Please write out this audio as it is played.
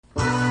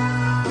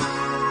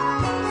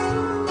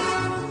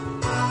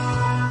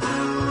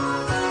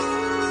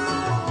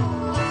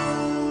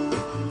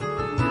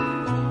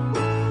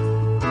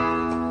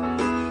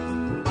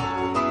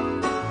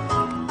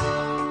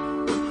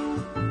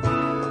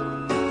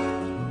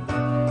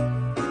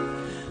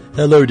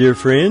Hello, dear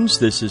friends.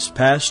 This is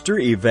Pastor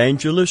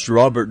Evangelist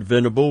Robert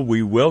Venable.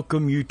 We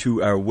welcome you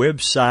to our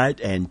website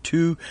and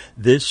to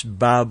this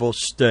Bible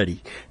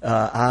study.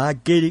 I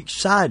get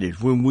excited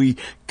when we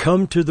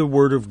come to the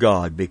Word of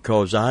God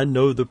because I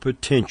know the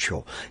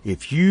potential.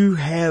 If you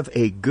have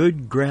a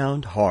good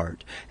ground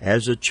heart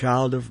as a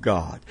child of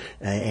God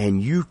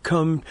and you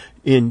come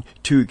in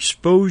to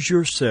expose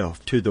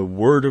yourself to the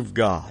Word of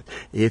God,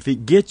 if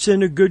it gets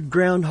in a good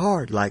ground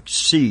heart like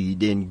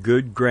seed in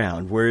good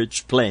ground where it's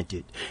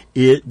planted,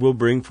 it will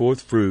bring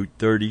forth fruit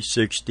 30,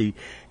 60,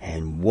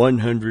 and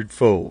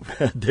 100-fold.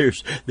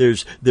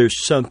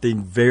 There's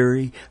something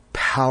very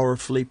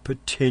powerfully,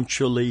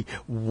 potentially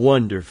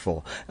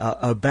wonderful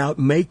about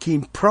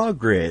making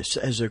progress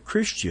as a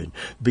Christian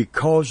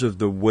because of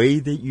the way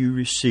that you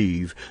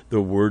receive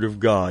the Word of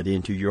God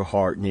into your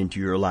heart and into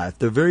your life.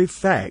 The very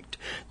fact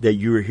that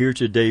you are here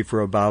today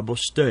for a Bible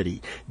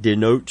study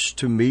denotes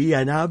to me,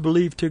 and I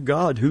believe to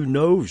God who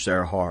knows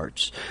our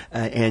hearts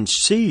and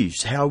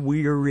sees how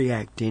we are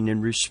reacting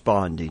and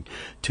responding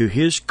to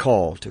His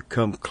call to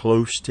come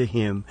close to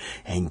Him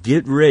and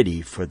get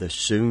ready for the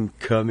soon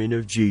coming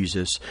of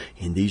Jesus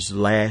in these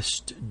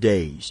last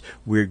days.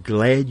 We're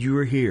glad you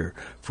are here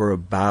for a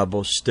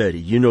Bible study.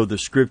 You know, the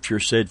Scripture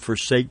said,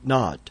 "Forsake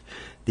not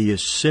the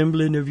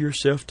assembling of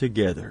yourself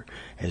together,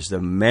 as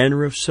the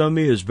manner of some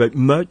is, but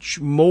much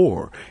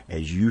more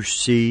as you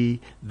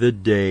see the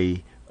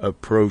day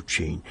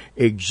approaching,"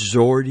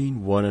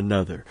 exhorting one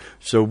another.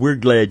 So we're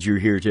glad you're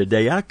here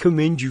today. I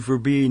commend you for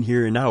being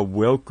here, and I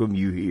welcome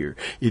you here.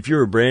 If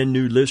you're a brand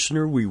new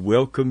listener, we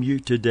welcome you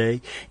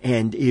today.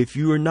 And if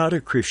you are not a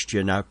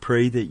Christian, I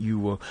pray that you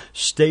will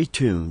stay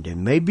tuned,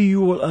 and maybe you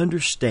will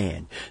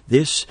understand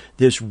this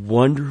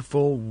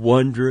wonderful,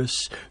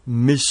 wondrous,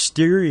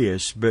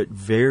 mysterious, but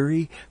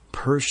very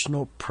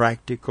personal,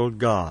 practical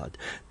God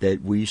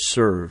that we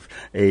serve.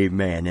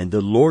 Amen. And the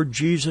Lord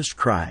Jesus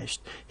Christ,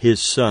 His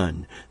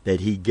Son, that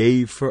He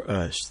gave for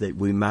us that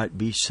we might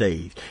be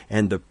saved,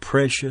 and the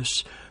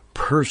precious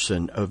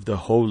person of the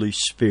Holy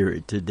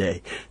Spirit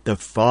today, the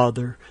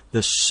Father,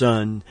 the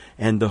Son,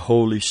 and the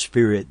Holy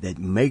Spirit that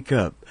make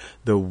up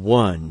the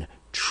one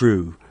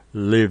true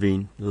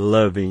living,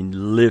 loving,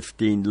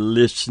 lifting,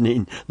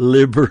 listening,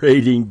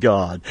 liberating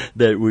God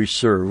that we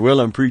serve. Well,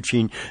 I'm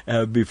preaching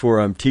before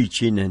I'm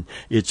teaching, and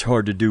it's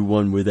hard to do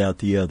one without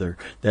the other.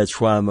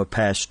 That's why I'm a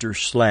pastor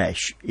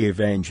 /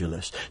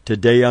 evangelist.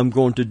 Today I'm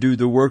going to do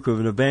the work of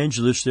an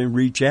evangelist and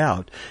reach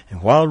out,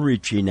 and while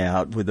reaching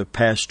out with a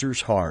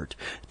pastor's heart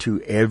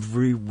to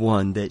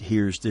everyone that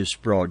hears this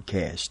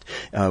broadcast.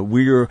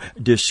 We are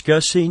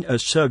discussing a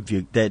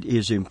subject that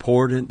is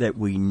important that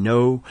we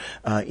know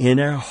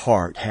in our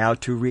heart how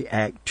to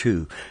react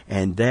to,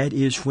 and that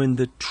is when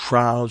the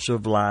trials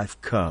of life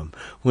come,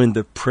 when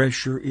the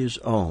pressure is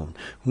on,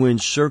 when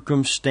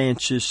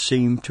circumstances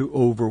seem to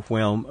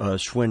overwhelm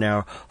us, when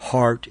our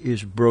heart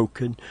is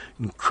broken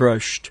and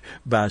crushed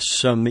by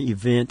some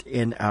event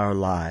in our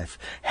life.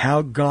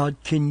 How God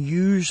can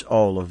use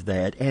all of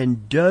that,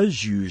 and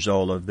does use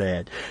all of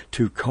that,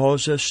 to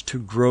cause us to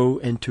grow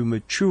and to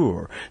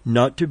mature,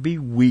 not to be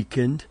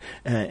weakened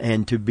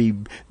and to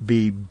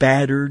be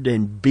battered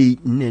and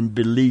beaten and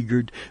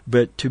beleaguered,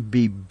 but to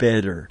be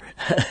better.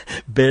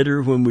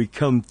 Better when we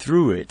come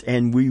through it,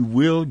 and we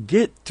will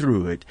get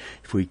through it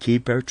if we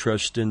keep our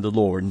trust in the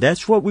Lord. And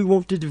that's what we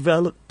want to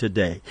develop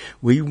today.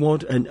 We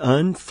want an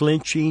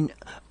unflinching,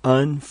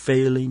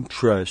 unfailing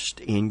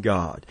trust in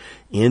God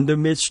in the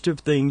midst of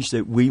things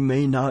that we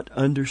may not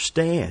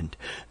understand,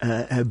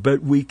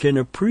 but we can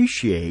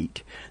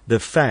appreciate the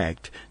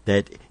fact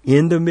that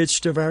in the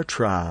midst of our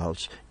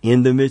trials,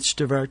 in the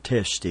midst of our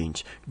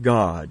testings,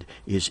 God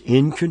is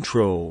in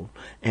control,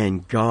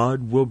 and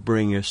God will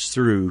bring us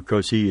through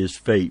because He is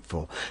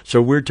faithful.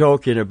 So we're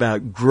talking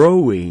about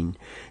growing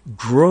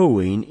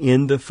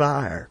in the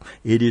fire.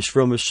 It is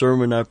from a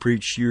sermon I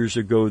preached years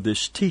ago,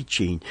 this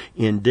teaching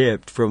in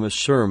depth from a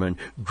sermon,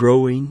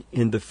 Growing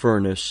in the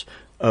Furnace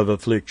of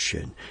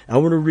Affliction. I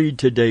want to read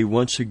today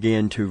once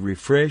again to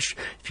refresh.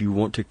 If you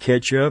want to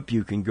catch up,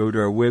 you can go to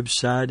our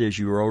website as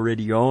you're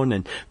already on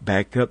and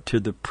back up to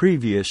the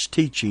previous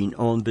teaching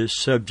on this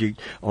subject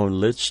on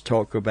Let's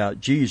Talk About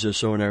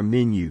Jesus on our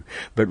menu.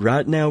 But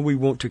right now we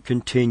want to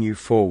continue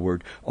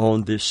forward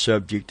on this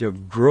subject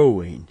of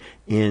growing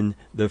in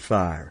the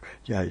fire.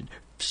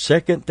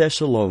 2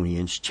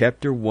 Thessalonians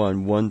chapter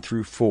 1, 1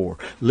 through 4.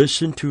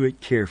 Listen to it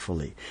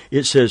carefully.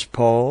 It says,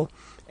 "Paul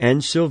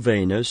and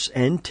Silvanus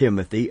and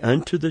Timothy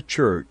unto the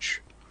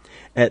church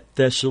at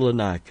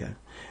Thessalonica,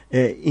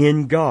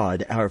 in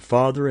God our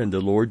Father and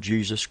the Lord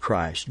Jesus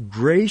Christ,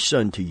 grace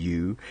unto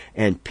you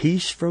and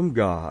peace from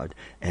God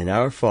and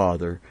our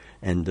Father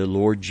and the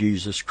Lord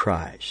Jesus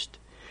Christ."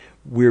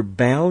 We're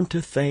bound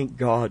to thank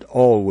God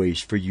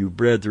always for you,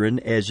 brethren,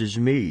 as is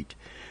meet,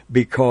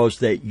 because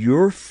that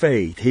your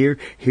faith,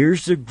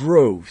 here's the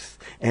growth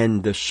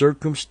and the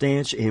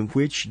circumstance in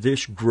which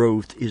this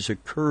growth is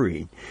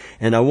occurring.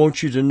 And I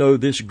want you to know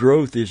this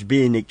growth is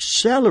being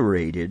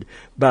accelerated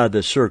by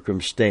the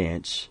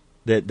circumstance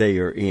that they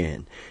are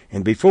in.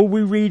 And before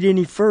we read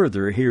any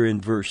further here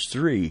in verse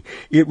 3,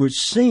 it would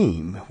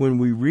seem when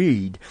we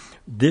read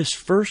this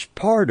first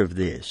part of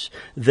this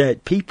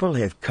that people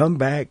have come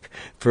back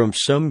from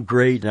some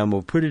great, and I'm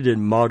going to put it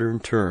in modern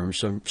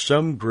terms,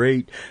 some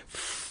great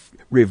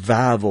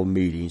revival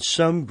meeting,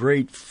 some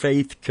great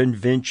faith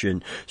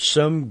convention,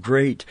 some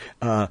great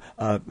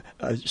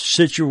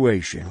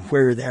situation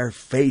where our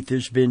faith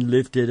has been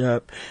lifted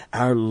up,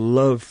 our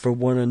love for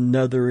one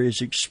another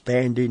is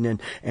expanding,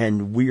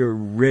 and we are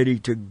ready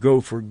to go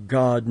for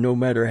God no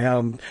matter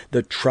how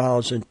the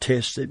trials and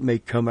tests that may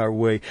come our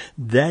way.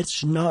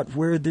 That's not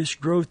where this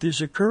growth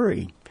is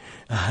occurring.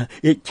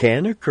 It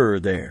can occur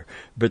there,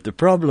 but the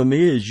problem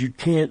is you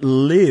can't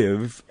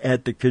live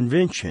at the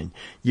convention.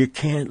 You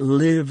can't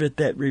live at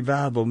that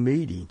revival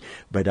meeting.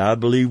 But I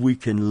believe we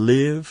can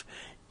live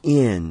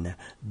in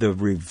the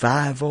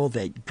revival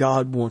that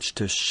God wants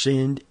to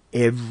send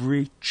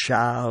every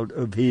child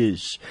of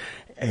His.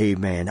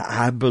 Amen.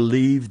 I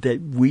believe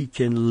that we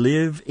can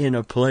live in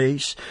a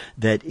place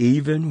that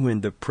even when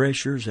the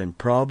pressures and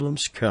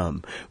problems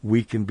come,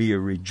 we can be a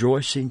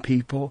rejoicing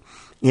people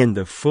in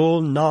the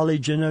full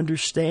knowledge and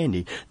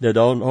understanding that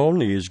not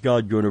only is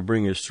God going to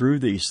bring us through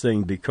these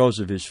things because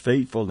of His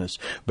faithfulness,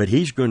 but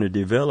He's going to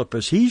develop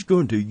us. He's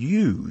going to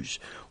use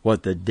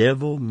what the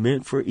devil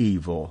meant for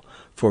evil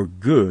for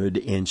good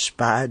in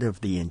spite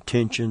of the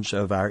intentions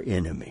of our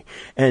enemy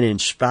and in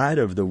spite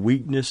of the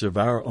weakness of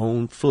our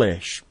own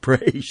flesh.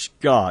 Praise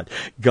God.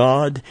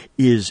 God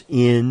is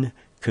in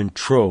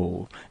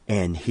control,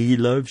 and He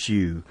loves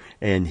you,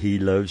 and He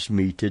loves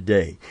me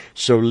today.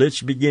 So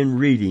let's begin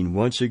reading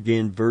once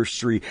again verse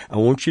 3. I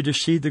want you to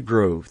see the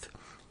growth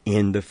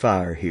in the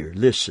fire here.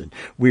 Listen,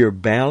 we are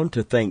bound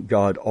to thank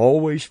God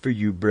always for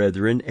you,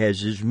 brethren,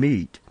 as is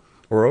meet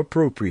or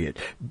appropriate,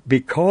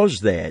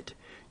 because that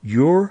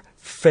your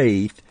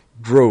faith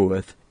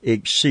groweth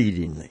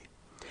exceedingly.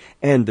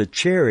 And the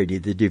charity,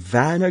 the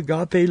divine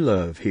agape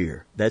love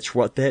here, that's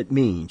what that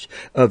means,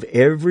 of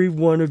every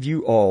one of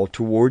you all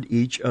toward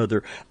each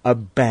other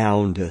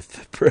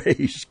aboundeth.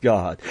 Praise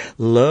God.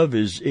 Love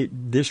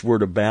this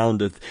word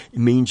aboundeth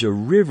means a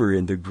river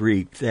in the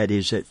Greek that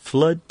is at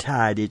flood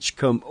tide. It's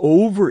come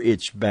over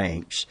its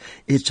banks.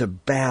 It's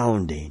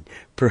abounding.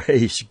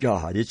 Praise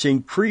God. It's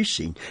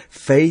increasing.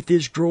 Faith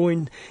is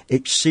growing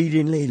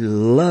exceedingly.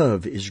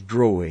 Love is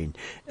growing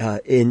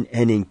and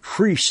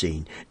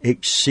increasing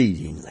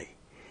exceedingly.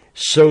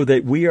 So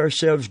that we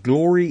ourselves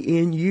glory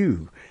in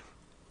you,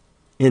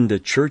 in the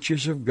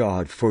churches of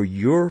God, for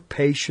your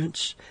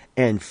patience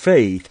and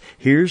faith.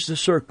 Here's the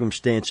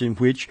circumstance in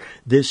which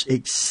this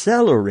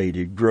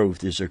accelerated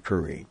growth is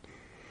occurring.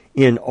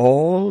 In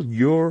all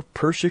your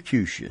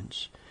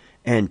persecutions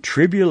and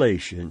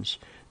tribulations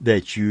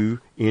that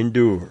you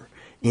endure.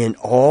 In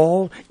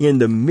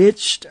the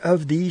midst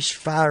of these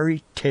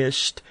fiery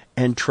tests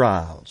and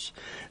trials.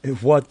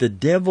 What the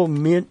devil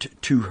meant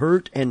to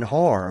hurt and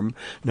harm,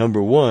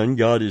 number one,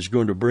 God is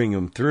going to bring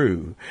them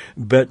through.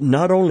 But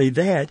not only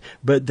that,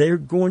 but they're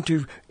going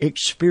to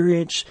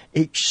experience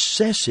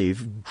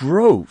excessive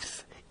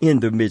growth in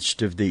the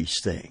midst of these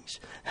things.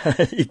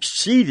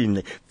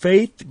 Exceedingly.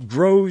 Faith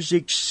grows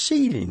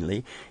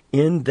exceedingly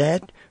in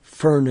that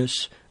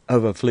furnace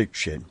of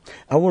affliction.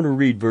 I want to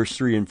read verse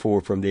 3 and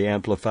 4 from the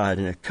Amplified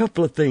and a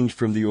couple of things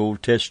from the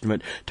Old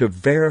Testament to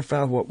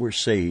verify what we're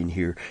saying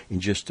here in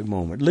just a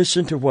moment.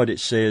 Listen to what it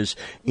says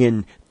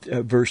in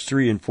verse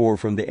 3 and 4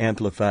 from the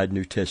Amplified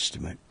New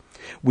Testament.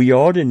 We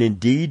ought and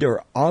indeed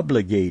are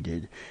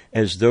obligated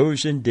as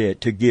those in debt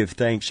to give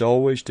thanks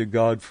always to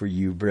God for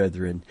you,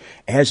 brethren,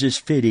 as is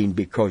fitting,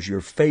 because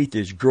your faith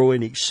is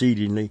growing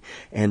exceedingly,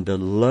 and the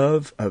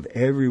love of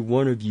every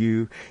one of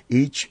you,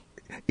 each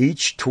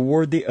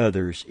toward the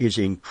others, is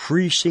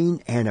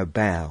increasing and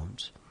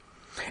abounds.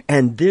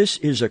 And this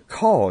is a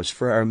cause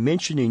for our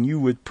mentioning you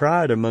with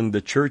pride among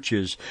the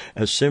churches,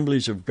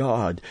 assemblies of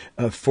God,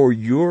 for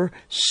your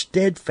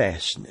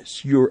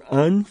steadfastness, your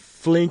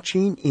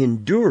unflinching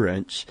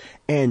endurance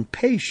and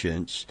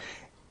patience,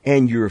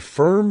 and your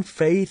firm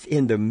faith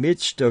in the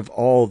midst of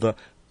all the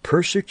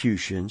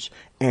persecutions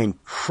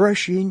and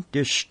crushing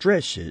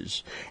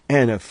distresses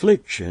and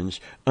afflictions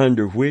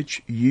under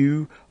which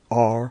you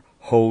are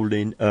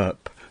holding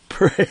up.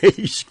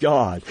 Praise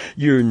God.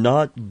 You're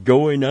not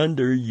going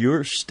under.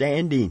 You're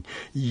standing.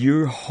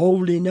 You're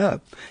holding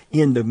up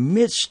in the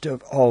midst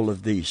of all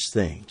of these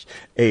things.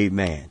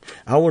 Amen.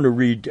 I want to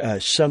read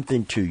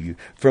something to you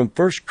from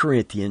 1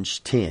 Corinthians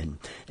 10.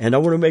 And I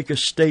want to make a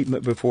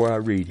statement before I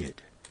read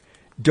it.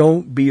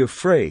 Don't be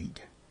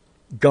afraid.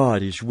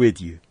 God is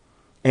with you,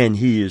 and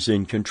He is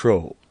in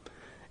control.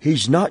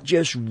 He's not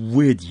just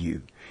with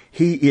you.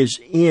 He is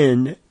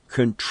in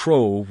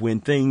control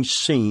when things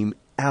seem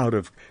out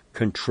of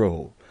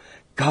control.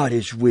 God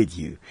is with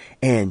you,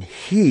 and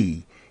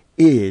He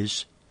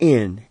is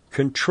in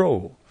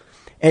control.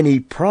 And He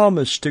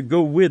promised to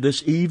go with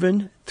us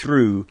even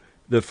through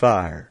the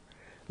fire.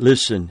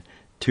 Listen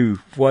to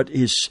what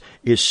is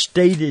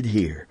stated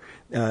here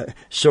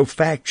so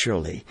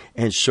factually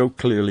and so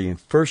clearly in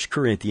 1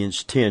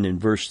 Corinthians 10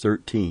 and verse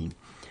 13.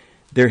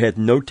 There hath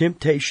no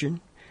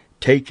temptation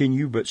taken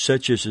you but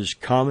such as is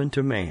common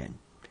to man.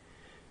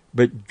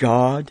 But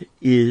God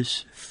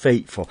is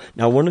faithful.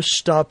 Now I want to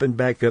stop and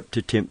back up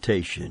to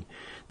temptation.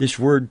 This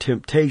word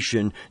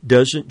temptation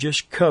doesn't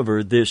just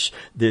cover the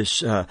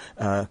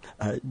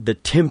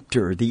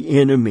tempter, the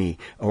enemy,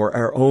 or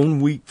our own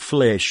weak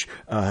flesh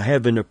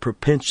having a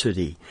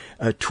propensity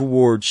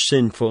towards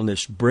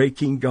sinfulness,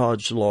 breaking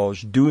God's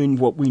laws, doing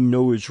what we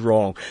know is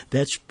wrong.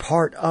 That's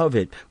part of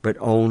it, but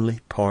only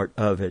part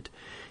of it.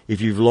 If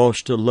you've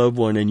lost a loved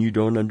one and you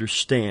don't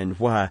understand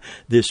why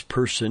this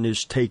person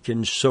is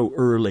taken so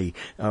early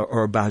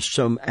or by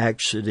some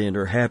accident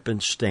or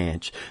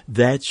happenstance,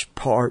 that's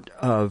part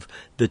of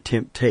the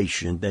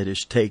temptation that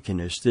has taken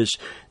us.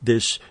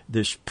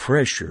 This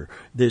pressure,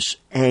 this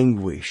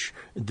anguish,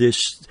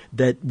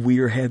 that we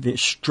are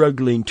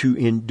struggling to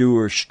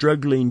endure,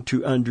 struggling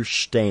to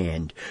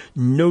understand.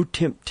 No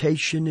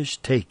temptation has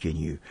taken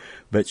you,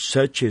 but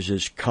such as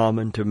is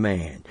common to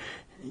man.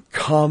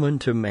 Common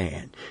to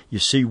man. You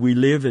see, we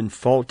live in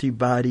faulty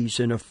bodies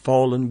in a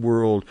fallen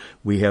world.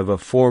 We have a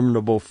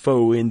formidable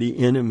foe in the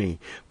enemy,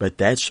 but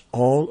that's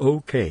all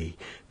okay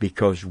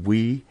because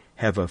we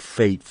have a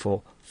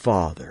faithful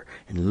Father.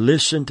 And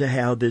listen to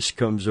how this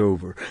comes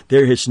over.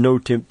 There is no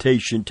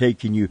temptation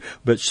taken you,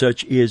 but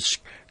such as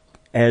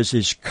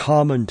is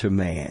common to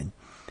man.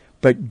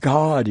 But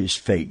God is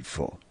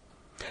faithful,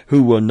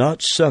 who will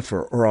not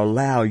suffer or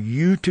allow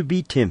you to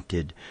be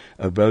tempted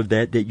above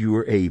that you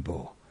are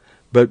able,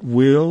 but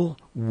will,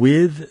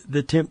 with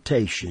the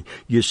temptation.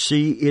 You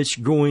see, it's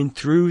going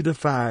through the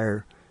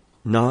fire,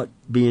 not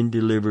being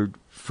delivered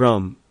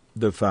from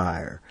the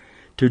fire.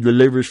 To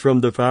deliver us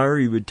from the fire,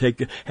 He would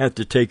have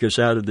to take us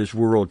out of this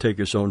world, take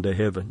us on to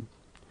heaven.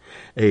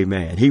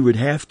 Amen. He would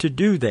have to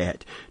do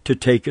that to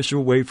take us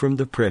away from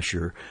the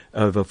pressure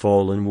of a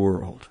fallen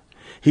world.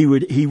 He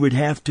would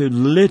have to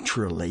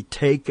literally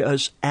take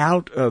us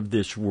out of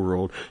this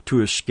world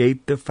to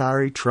escape the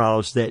fiery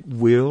trials that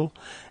will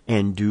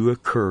and do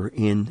occur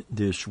in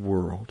this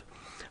world.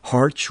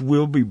 Hearts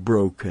will be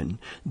broken.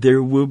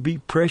 There will be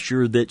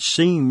pressure that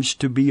seems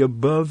to be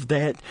above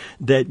that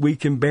we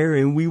can bear,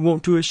 and we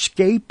want to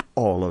escape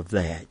all of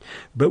that.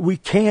 But we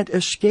can't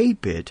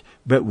escape it,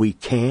 but we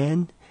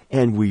can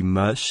and we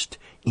must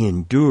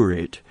endure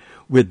it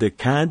with the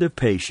kind of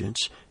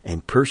patience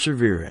and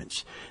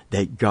perseverance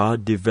that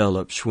God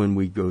develops when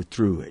we go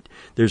through it.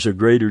 There's a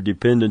greater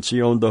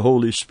dependency on the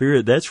Holy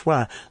Spirit. That's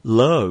why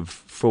love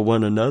for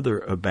one another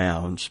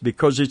abounds,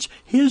 because it's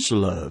His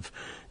love.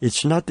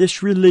 It's not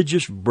this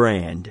religious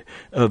brand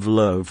of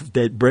love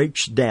that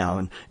breaks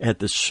down at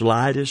the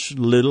slightest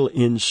little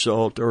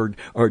insult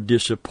or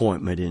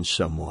disappointment in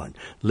someone.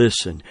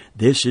 Listen,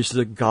 this is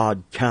the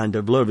God kind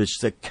of love. It's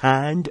the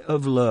kind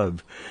of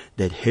love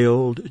that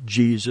held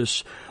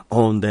Jesus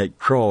on that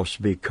cross,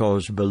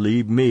 because,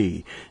 believe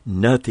me,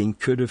 nothing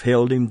could have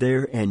held Him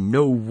there, and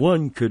no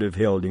one could have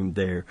held Him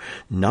there.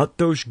 Not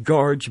those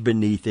guards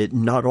beneath it,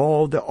 not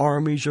all the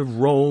armies of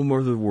Rome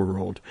or the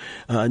world,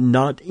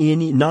 not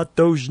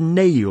those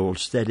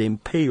nails that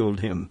impaled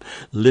Him.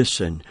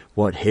 Listen,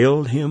 what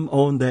held Him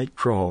on that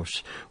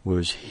cross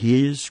was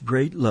His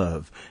great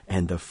love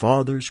and the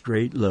Father's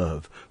great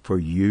love for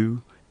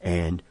you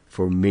and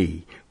for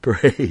me.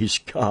 Praise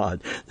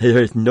God.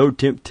 There is no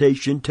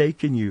temptation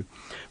taken you,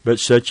 but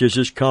such as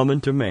is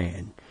common to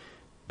man.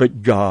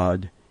 But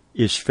God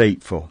is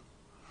faithful,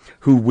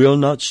 who will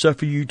not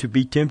suffer you to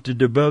be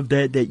tempted above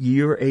that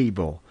ye are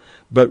able,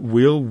 but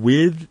will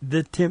with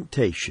the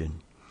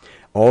temptation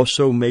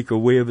also make a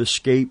way of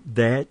escape,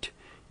 that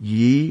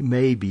ye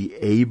may be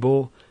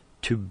able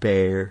to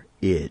bear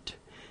it.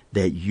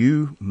 That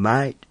you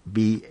might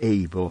be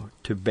able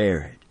to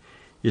bear it.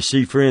 You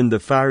see, friend, the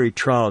fiery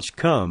trials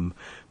come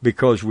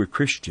because we're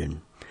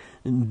Christian.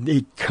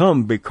 They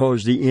come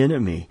because the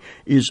enemy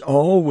is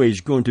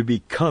always going to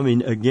be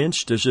coming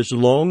against us as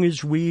long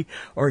as we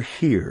are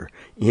here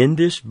in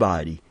this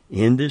body,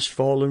 in this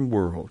fallen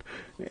world.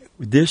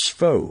 This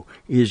foe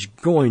is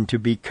going to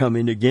be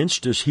coming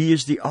against us. He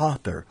is the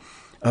author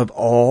of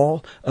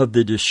all of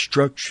the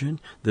destruction,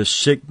 the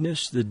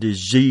sickness, the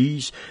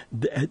disease,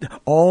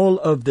 all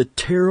of the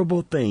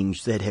terrible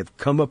things that have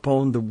come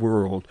upon the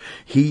world.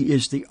 He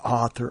is the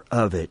author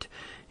of it.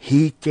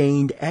 He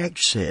gained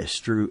access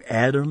through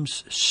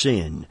Adam's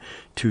sin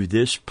to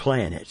this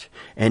planet,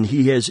 and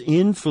he has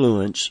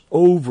influence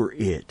over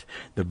it.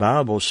 The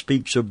Bible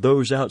speaks of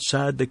those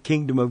outside the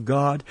kingdom of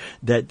God,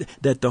 that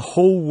the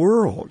whole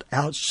world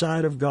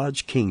outside of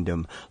God's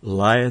kingdom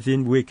lieth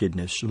in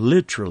wickedness,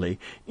 literally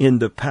in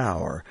the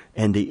power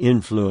and the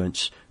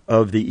influence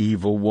of the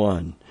evil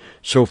one.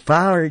 So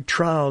fiery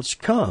trials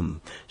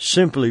come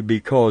simply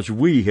because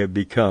we have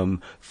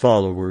become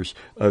followers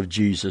of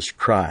Jesus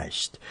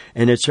Christ.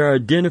 And it's our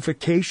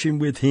identification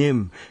with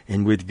Him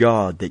and with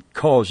God that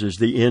causes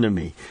the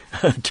enemy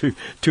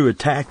to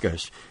attack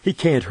us. He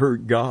can't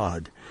hurt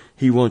God.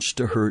 He wants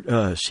to hurt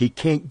us. He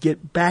can't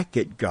get back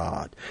at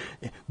God.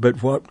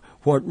 But what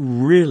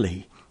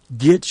really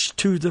gets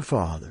to the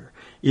Father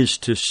is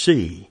to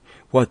see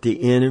what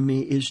the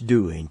enemy is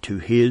doing to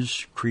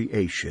His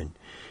creation.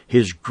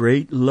 His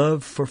great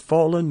love for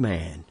fallen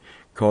man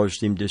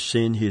caused Him to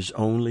send His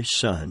only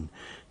Son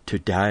to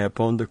die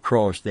upon the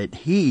cross that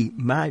He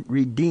might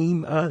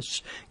redeem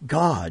us.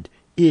 God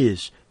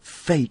is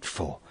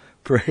faithful.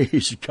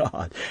 Praise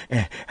God.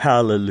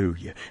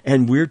 Hallelujah.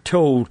 And we're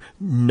told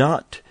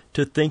not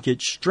to think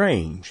it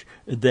strange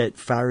that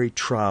fiery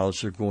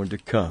trials are going to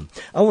come.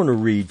 I want to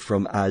read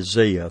from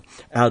Isaiah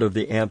out of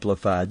the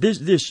Amplified.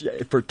 This,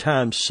 for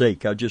time's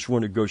sake, I just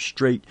want to go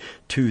straight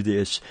to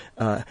this.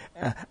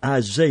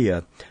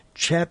 Isaiah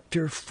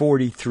chapter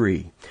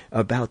 43,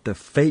 about the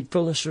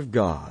faithfulness of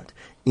God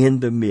in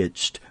the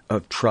midst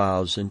of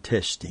trials and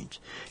testings.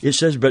 It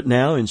says, "But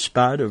now, in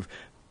spite of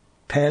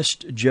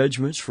past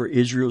judgments for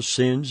Israel's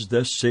sins,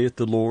 thus saith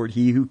the Lord,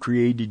 He who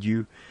created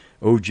you,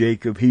 O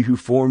Jacob, He who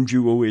formed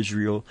you, O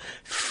Israel,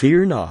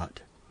 fear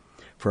not,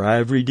 for I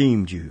have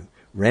redeemed you,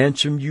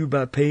 ransomed you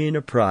by paying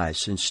a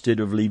price instead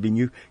of leaving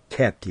you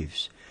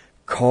captives,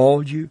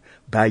 called you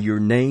by your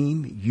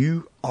name,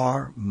 you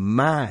are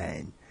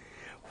mine.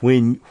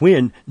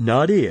 When,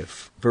 not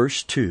if,"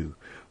 verse 2,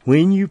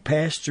 "when you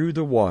pass through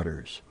the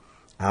waters,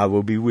 I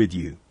will be with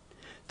you.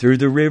 Through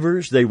the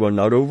rivers, they will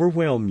not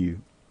overwhelm you.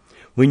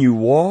 When you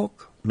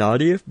walk,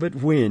 not if, but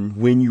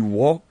when you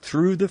walk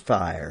through the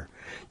fire,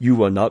 you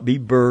will not be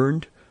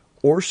burned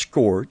or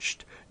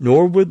scorched,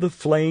 nor will the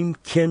flame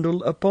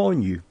kindle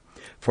upon you.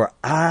 For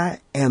I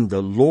am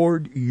the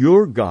Lord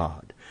your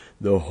God,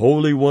 the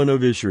Holy One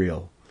of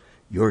Israel,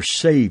 your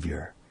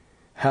Savior."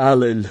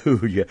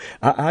 Hallelujah.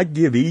 I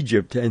give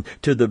Egypt and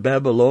to the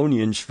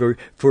Babylonians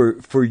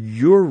for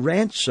your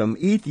ransom,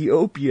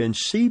 Ethiopia and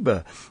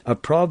Seba, a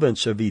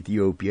province of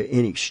Ethiopia,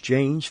 in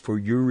exchange for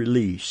your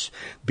release,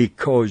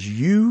 because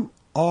you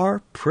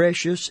are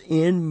precious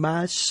in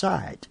my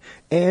sight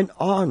and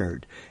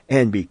honored,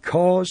 and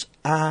because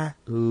I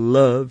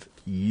love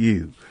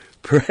you.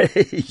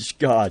 Praise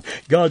God.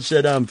 God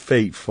said, "I'm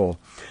faithful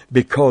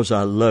because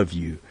I love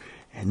you."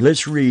 And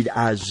let's read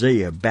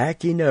Isaiah,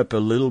 backing up a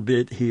little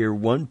bit here,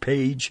 one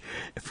page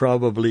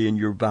probably in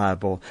your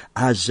Bible,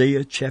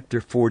 Isaiah chapter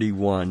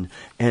 41,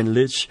 and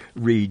let's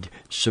read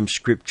some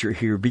scripture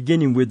here,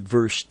 beginning with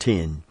verse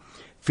 10.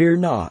 "Fear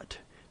not,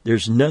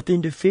 there's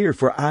nothing to fear,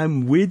 for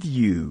I'm with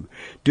you.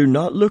 Do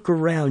not look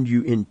around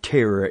you in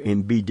terror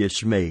and be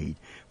dismayed,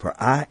 for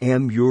I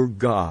am your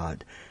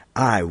God.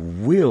 I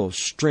will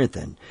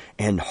strengthen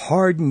and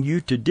harden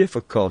you to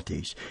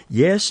difficulties.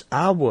 Yes,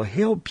 I will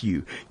help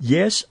you.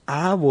 Yes,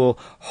 I will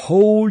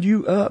hold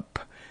you up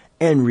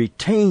and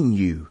retain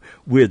you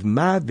with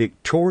my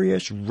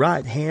victorious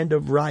right hand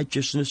of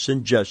righteousness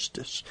and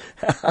justice."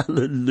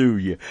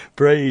 Hallelujah.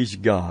 Praise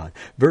God.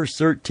 Verse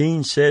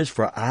 13 says,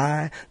 "For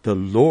I, the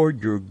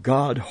Lord your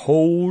God,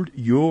 hold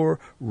your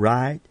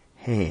right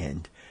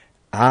hand.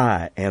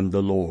 I am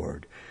the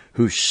Lord,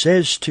 who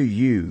says to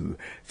you,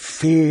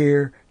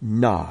 fear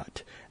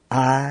not,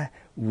 I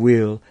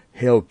will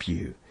help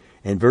you."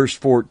 And verse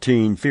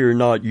 14, "Fear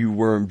not, you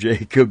worm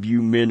Jacob,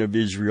 you men of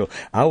Israel.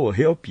 I will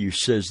help you,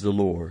 says the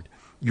Lord.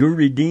 Your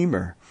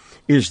Redeemer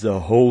is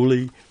the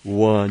Holy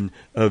One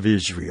of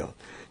Israel."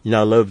 You know,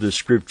 I love the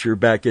scripture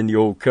back in the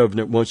Old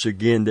Covenant once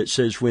again that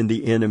says, when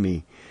the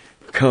enemy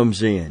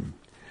comes in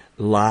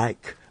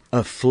like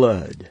a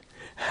flood.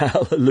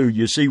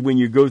 Hallelujah. See, when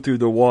you go through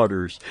the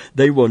waters,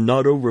 they will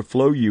not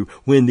overflow you.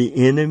 When the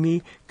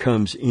enemy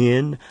comes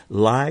in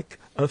like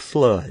a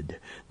flood,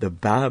 the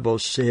Bible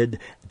said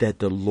that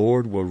the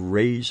Lord will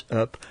raise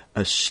up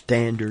a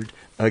standard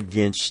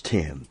against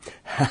him.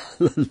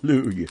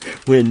 Hallelujah.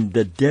 When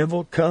the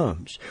devil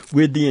comes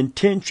with the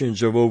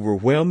intentions of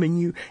overwhelming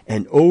you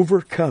and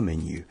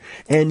overcoming you,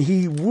 and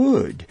he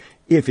would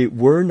if it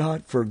were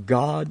not for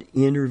God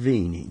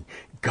intervening.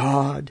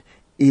 God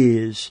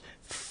is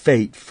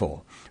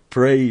faithful.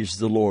 Praise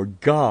the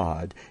Lord.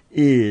 God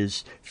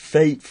is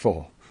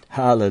faithful.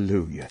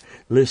 Hallelujah.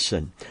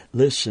 Listen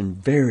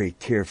very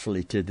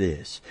carefully to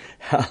this.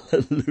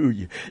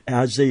 Hallelujah.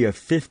 Isaiah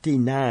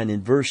 59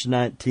 and verse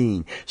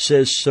 19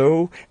 says,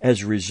 "So,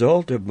 as a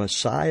result of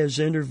Messiah's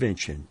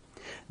intervention,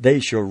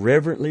 they shall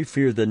reverently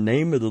fear the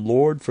name of the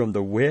Lord from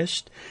the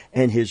west,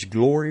 and his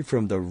glory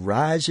from the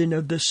rising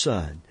of the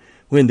sun.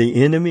 When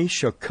the enemy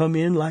shall come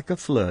in like a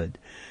flood,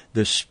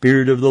 the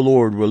Spirit of the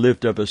Lord will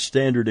lift up a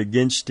standard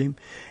against him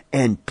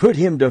and put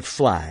him to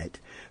flight.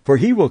 For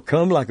he will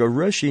come like a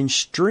rushing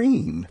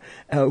stream,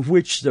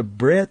 which the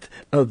breath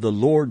of the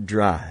Lord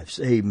drives."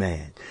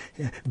 Amen.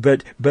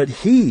 But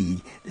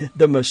he,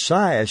 the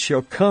Messiah,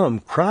 shall come,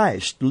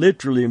 Christ,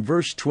 literally in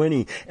verse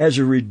 20, as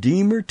a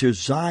redeemer to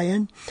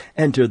Zion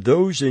and to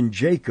those in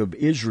Jacob,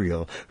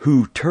 Israel,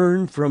 who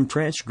turn from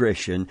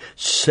transgression,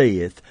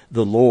 saith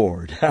the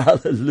Lord.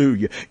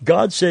 Hallelujah.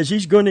 God says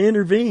he's going to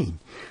intervene.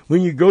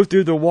 When you go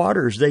through the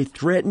waters, they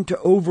threaten to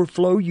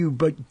overflow you,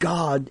 but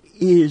God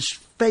is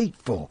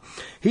faithful.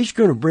 He's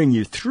going to bring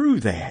you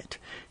through that.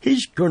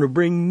 He's going to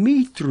bring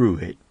me through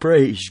it.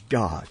 Praise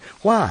God.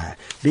 Why?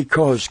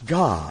 Because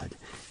God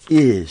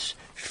is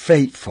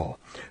faithful,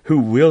 who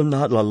will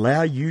not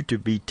allow you to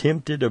be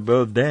tempted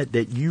above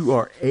that you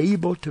are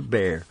able to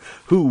bear,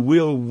 who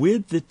will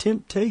with the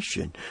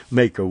temptation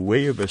make a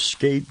way of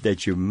escape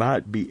that you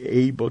might be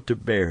able to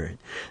bear it.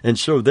 And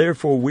so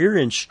therefore we're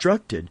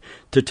instructed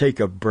to take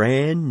a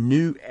brand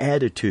new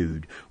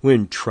attitude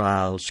when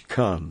trials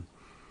come.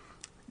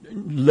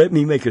 Let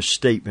me make a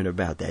statement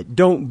about that.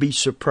 Don't be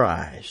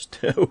surprised,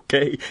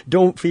 okay?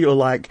 Don't feel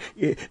like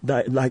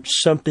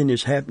something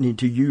is happening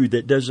to you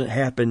that doesn't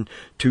happen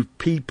to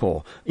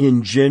people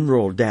in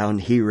general down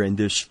here in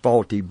this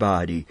faulty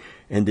body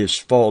and this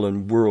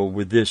fallen world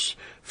with this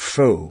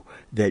foe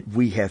that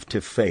we have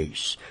to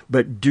face.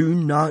 But do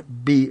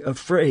not be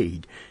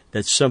afraid.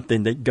 That's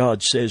something that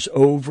God says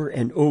over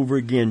and over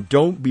again.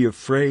 Don't be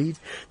afraid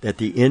that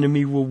the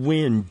enemy will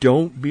win.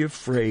 Don't be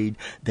afraid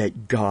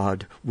that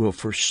God will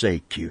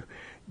forsake you.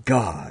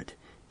 God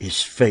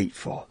is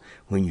faithful.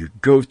 When you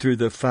go through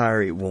the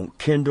fire, it won't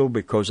kindle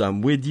because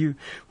I'm with you.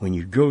 When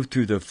you go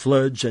through the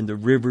floods and the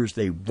rivers,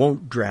 they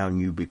won't drown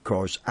you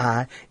because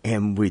I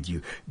am with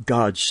you.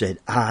 God said,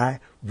 I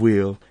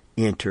will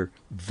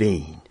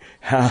intervene.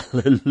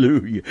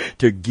 Hallelujah.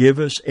 To give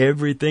us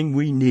everything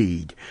we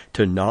need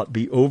to not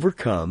be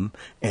overcome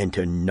and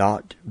to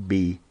not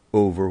be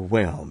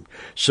overwhelmed.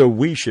 So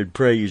we should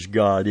praise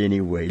God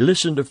anyway.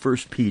 Listen to 1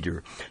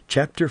 Peter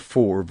chapter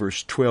 4,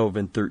 verse 12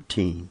 and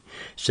 13.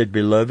 It said,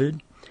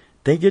 Beloved,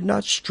 think it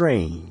not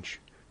strange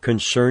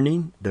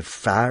concerning the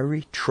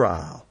fiery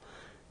trial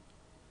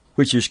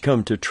which is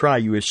come to try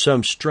you, as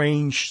some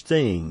strange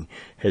thing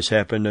has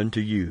happened unto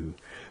you.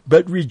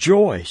 But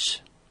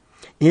rejoice,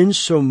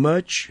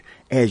 insomuch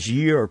as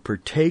ye are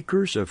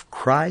partakers of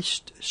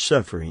Christ's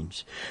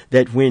sufferings,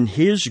 that when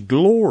his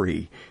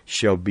glory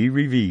shall be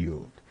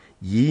revealed,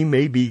 ye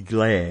may be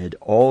glad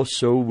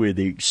also with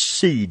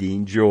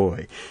exceeding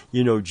joy.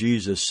 You know,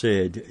 Jesus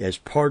said, as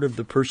part of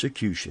the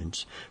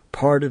persecutions,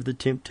 part of the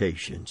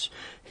temptations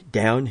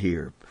down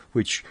here,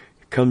 which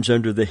comes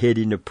under the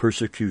heading of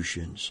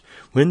persecutions,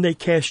 when they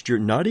cast your,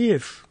 not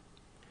if,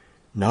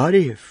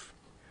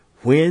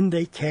 when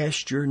they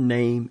cast your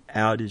name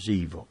out as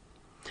evil,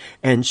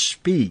 and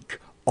speak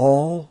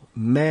all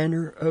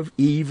manner of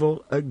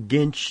evil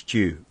against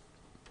you,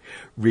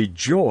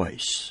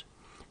 rejoice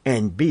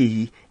and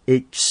be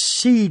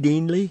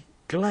exceedingly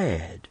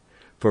glad,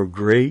 for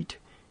great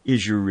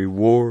is your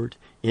reward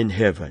in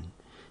heaven.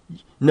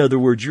 In other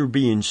words, you're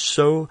being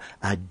so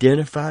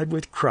identified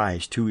with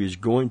Christ, who is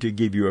going to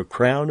give you a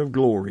crown of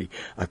glory,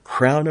 a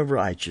crown of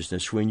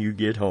righteousness when you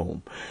get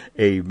home.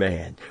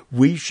 Amen.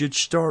 We should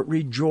start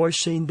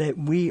rejoicing that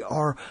we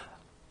are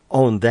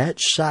on that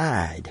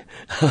side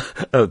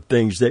of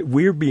things, that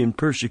we're being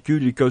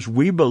persecuted because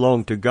we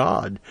belong to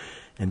God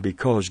and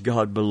because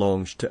God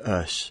belongs to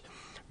us,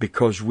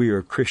 because we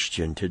are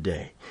Christian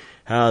today.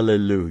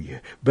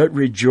 Hallelujah. But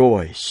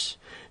rejoice,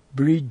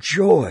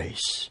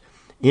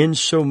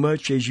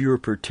 insomuch as you are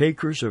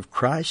partakers of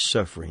Christ's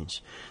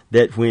sufferings,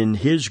 that when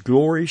his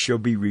glory shall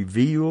be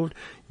revealed,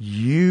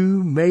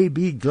 you may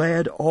be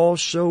glad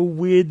also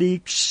with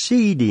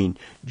exceeding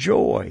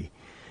joy.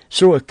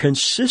 So a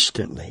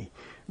consistently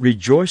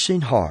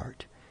rejoicing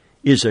heart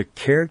is a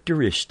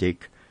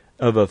characteristic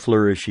of a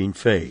flourishing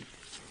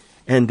faith.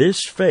 And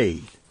this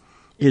faith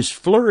is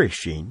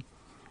flourishing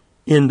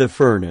in the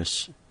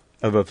furnace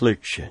of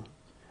affliction.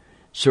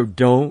 So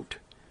don't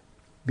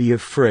be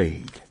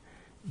afraid.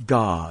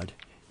 God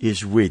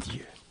is with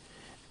you.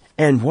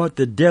 And what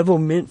the devil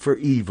meant for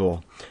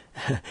evil,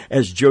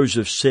 as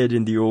Joseph said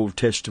in the Old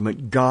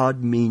Testament,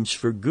 God means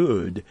for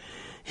good.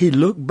 He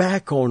looked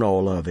back on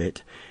all of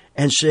it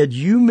and said,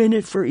 you meant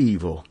it for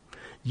evil.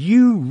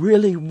 You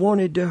really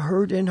wanted to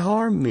hurt and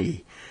harm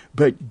me,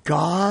 but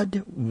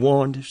God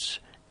wants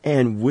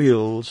and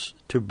wills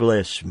to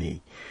bless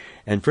me.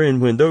 And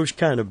friend, when those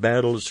kind of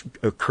battles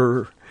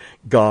occur,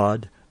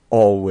 God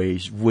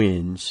always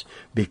wins,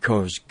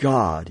 because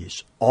God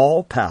is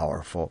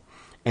all-powerful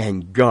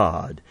and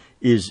God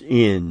is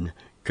in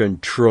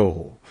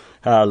control.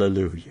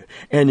 Hallelujah.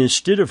 And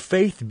instead of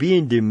faith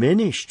being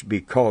diminished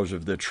because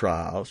of the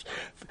trials,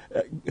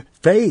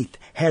 faith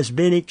has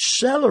been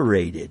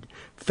accelerated.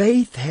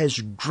 Faith has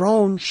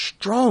grown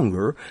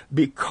stronger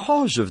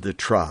because of the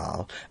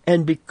trial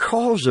and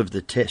because of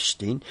the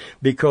testing,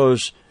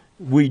 because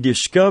we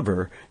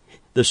discover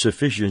the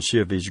sufficiency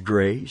of his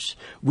grace.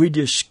 We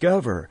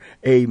discover,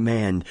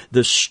 amen,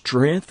 the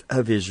strength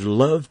of his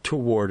love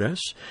toward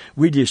us.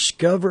 We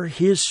discover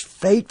his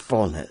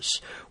faithfulness.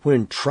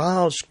 When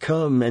trials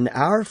come and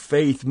our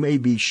faith may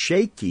be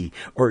shaky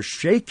or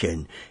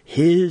shaken,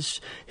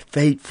 his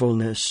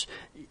faithfulness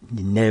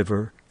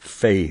never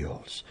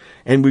fails.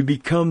 And we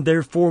become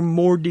therefore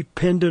more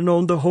dependent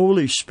on the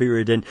Holy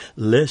Spirit and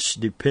less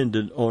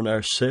dependent on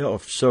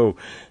ourselves. So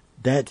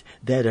that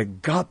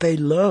agape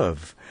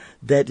love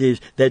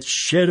that's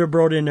shed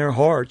abroad in our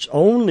hearts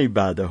only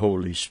by the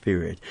Holy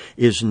Spirit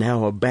is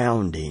now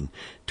abounding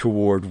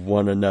toward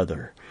one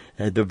another.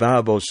 The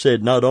Bible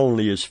said not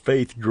only is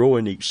faith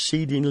growing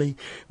exceedingly,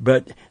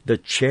 but the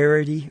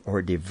charity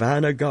or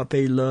divine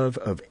agape love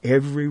of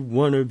every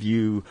one of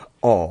you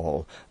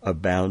all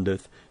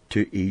aboundeth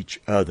to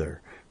each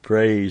other.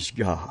 Praise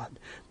God.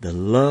 The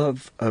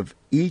love of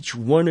each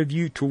one of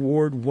you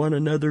toward one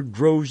another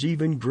grows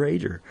even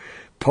greater.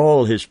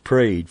 Paul has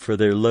prayed for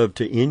their love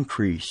to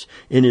increase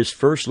in his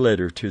first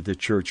letter to the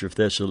church of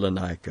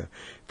Thessalonica.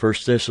 1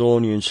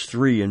 Thessalonians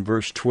 3 and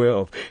verse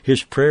 12.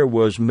 His prayer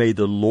was, may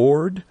the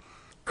Lord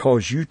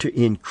cause you to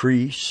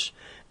increase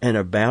and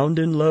abound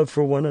in love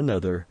for one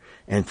another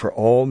and for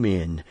all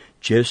men,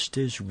 just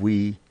as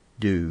we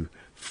do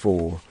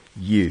for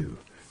you.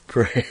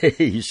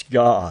 Praise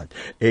God.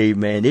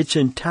 Amen. It's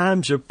in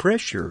times of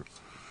pressure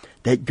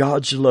that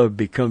God's love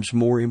becomes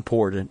more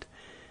important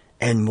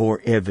and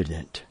more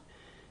evident.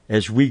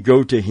 As we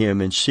go to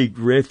Him and seek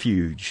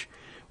refuge,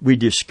 we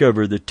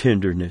discover the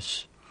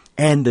tenderness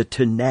and the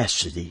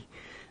tenacity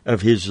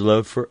of His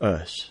love for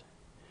us.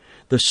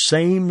 The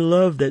same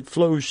love that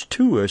flows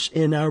to us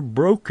in our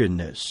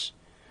brokenness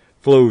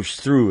flows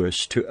through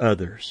us to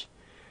others.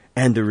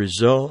 And the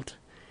result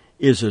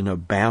is an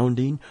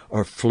abounding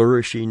or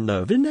flourishing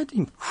love. Isn't that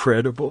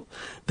incredible?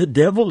 The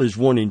devil is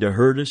wanting to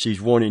hurt us.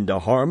 He's wanting to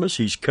harm us.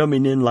 He's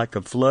coming in like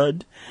a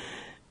flood.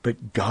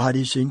 But God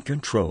is in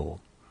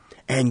control.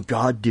 And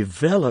God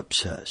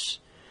develops us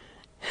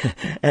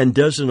and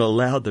doesn't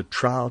allow the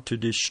trial to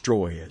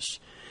destroy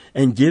us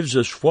and gives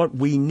us what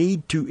we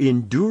need to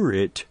endure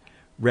it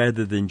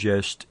rather than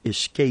just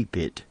escape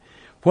it.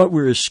 What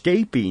we're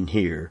escaping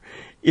here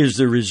is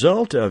the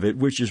result of it,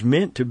 which is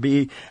meant to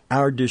be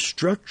our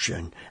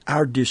destruction,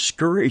 our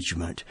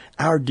discouragement,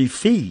 our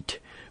defeat.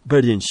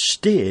 But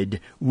instead,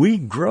 we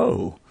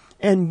grow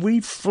and we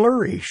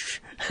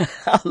flourish.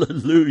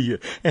 Hallelujah.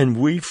 And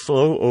we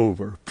flow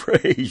over.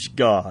 Praise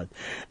God.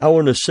 I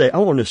want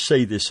to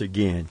say this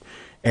again.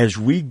 As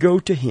we go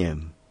to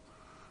Him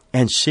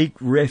and seek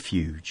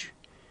refuge,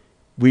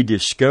 we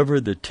discover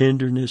the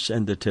tenderness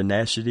and the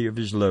tenacity of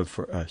His love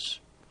for us.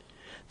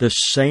 The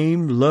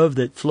same love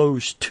that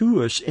flows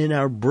to us in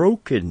our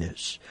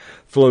brokenness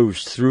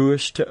flows through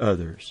us to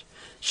others.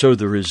 So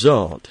the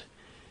result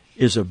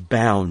is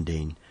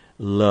abounding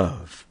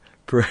love.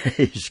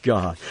 Praise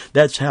God.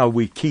 That's how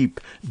we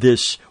keep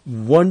this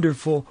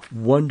wonderful,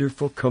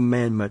 wonderful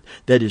commandment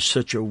that is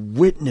such a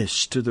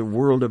witness to the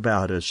world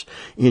about us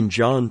in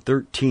John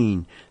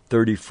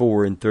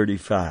 13:34 and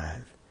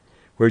 35,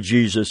 where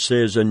Jesus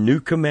says, a new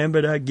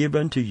commandment I give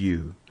unto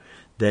you,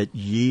 that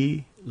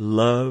ye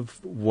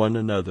love one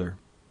another.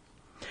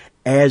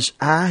 As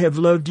I have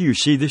loved you.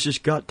 See, this has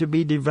got to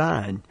be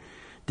divine.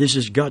 This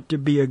has got to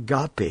be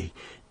agape.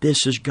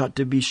 This has got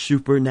to be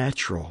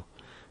supernatural.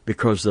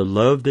 Because the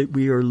love that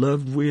we are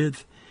loved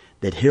with,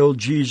 that held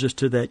Jesus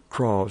to that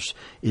cross,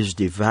 is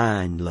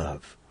divine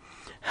love.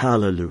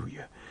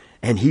 Hallelujah.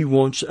 And He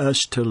wants us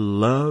to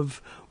love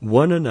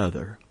one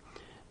another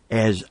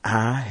as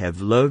I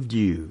have loved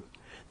you,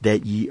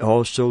 that ye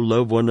also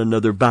love one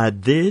another. By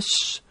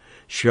this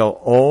shall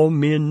all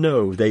men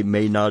know. They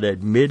may not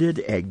admit it,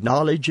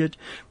 acknowledge it,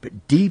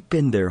 but deep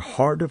in their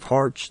heart of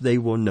hearts they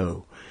will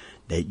know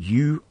that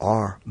you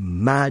are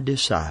my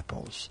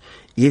disciples,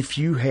 if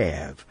you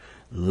have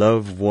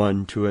love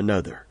one to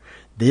another.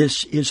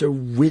 This is a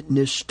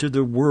witness to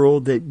the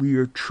world that we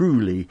are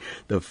truly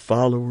the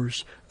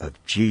followers of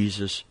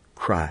Jesus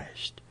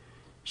Christ.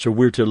 So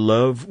we're to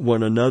love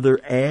one another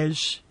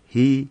as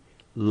He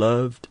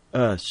loved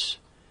us.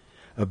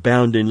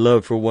 Abounding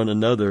love for one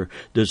another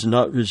does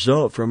not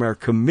result from our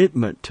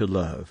commitment to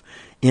love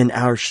in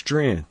our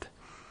strength,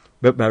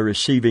 but by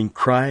receiving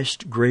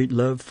Christ's great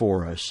love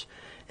for us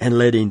and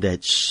letting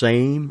that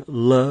same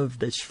love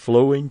that's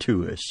flowing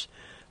to us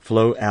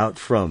flow out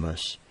from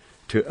us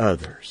to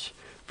others.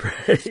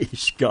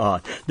 Praise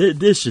God.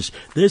 This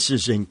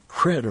is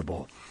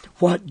incredible.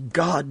 What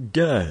God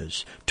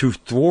does to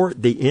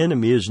thwart the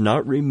enemy is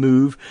not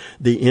remove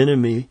the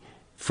enemy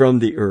from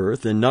the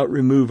earth and not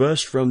remove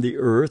us from the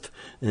earth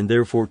and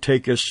therefore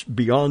take us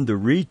beyond the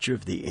reach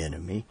of the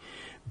enemy,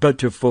 but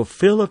to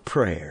fulfill a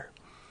prayer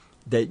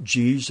that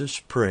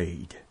Jesus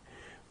prayed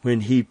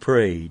when He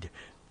prayed,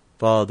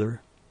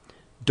 Father,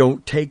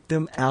 don't take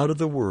them out of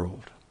the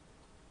world.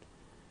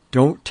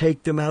 Don't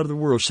take them out of the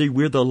world. See,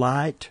 we're the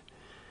light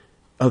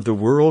of the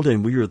world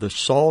and we are the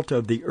salt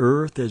of the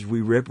earth as we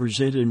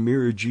represent and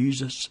mirror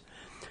Jesus.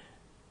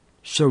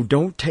 So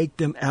don't take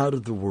them out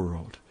of the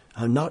world.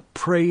 I'm not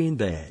praying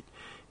that.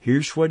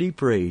 Here's what He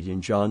prayed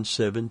in John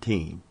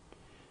 17.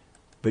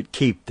 But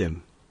keep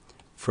them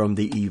from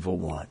the evil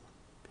one.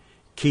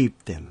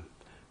 Keep them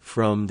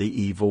from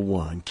the evil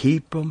one.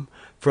 Keep them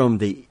from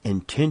the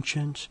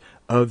intentions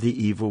of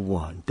the evil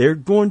one. They're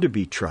going to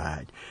be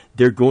tried.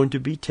 They're going to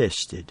be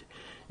tested.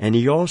 And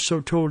He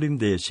also told him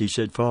this. He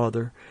said,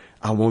 Father,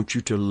 I want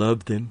you to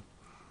love them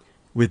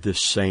with the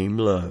same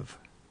love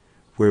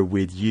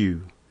wherewith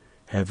you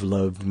have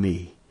loved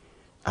me.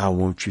 I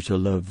want you to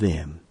love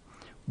them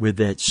with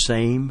that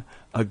same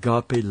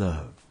agape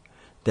love,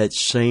 that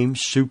same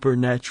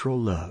supernatural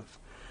love,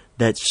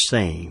 that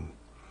same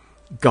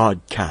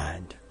God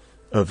kind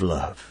of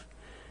love,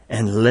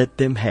 and let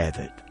them have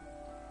it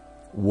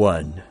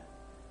one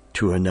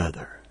to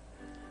another,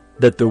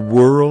 that the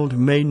world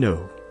may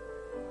know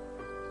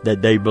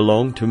that they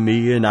belong to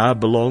me and I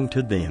belong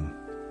to them,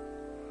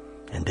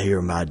 and they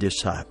are my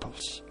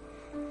disciples.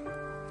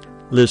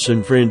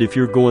 Listen, friend, if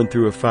you're going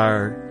through a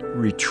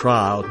fiery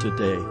trial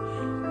today,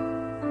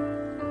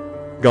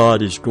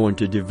 God is going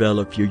to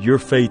develop you. Your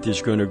faith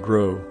is going to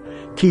grow.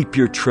 Keep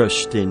your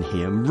trust in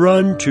Him.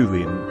 Run to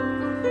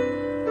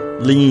Him.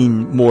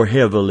 Lean more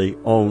heavily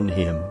on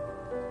Him.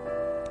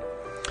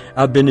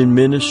 I've been in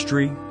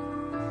ministry,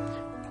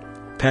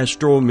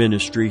 pastoral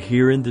ministry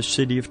here in the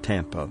city of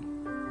Tampa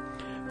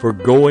for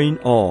going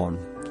on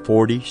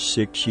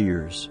 46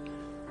 years.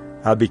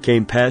 I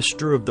became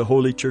pastor of the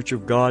Holy Church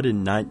of God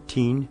in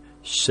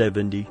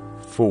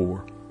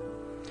 1974.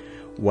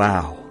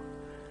 Wow.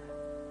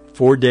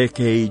 4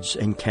 decades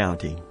and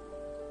counting.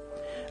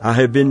 I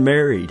have been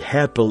married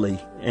happily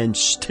and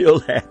still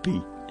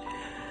happy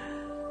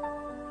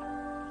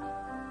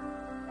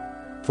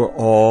for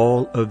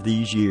all of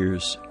these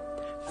years.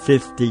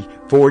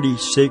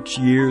 46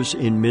 years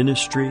in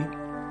ministry,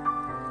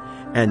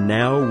 and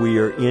now we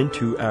are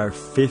into our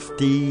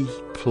 50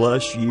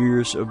 plus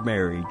years of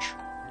marriage.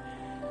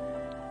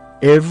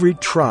 Every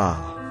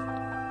trial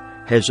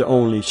has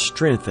only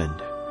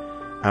strengthened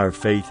our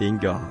faith in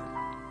God.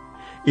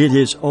 It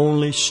has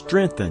only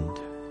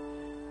strengthened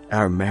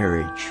our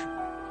marriage.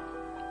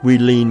 We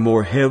lean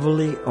more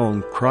heavily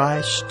on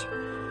Christ,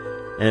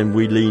 and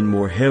we lean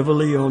more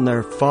heavily on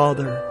our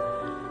Father.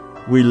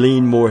 We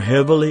lean more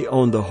heavily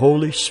on the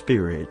Holy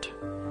Spirit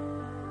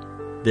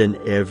than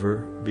ever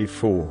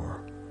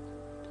before.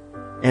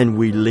 And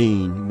we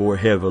lean more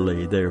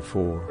heavily,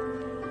 therefore,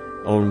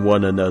 on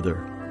one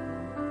another.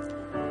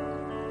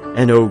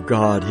 And oh,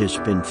 God has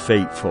been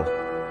faithful.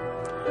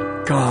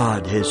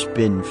 God has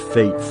been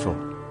faithful.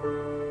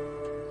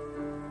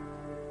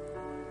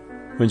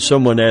 When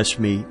someone asks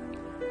me,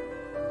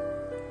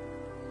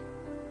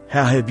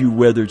 how have you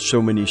weathered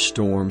so many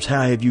storms?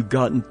 How have you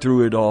gotten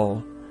through it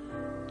all?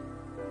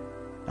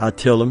 I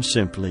tell them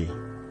simply,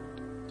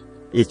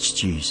 it's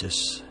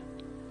Jesus.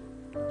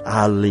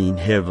 I lean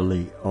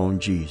heavily on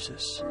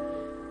Jesus.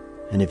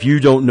 And if you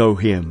don't know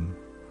Him,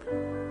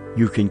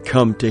 you can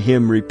come to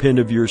Him, repent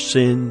of your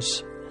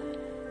sins,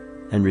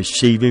 and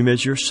receive Him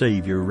as your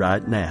Savior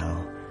right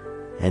now,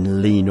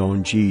 and lean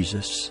on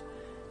Jesus.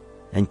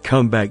 And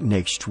come back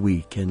next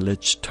week and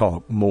let's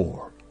talk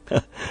more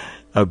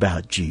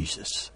about Jesus.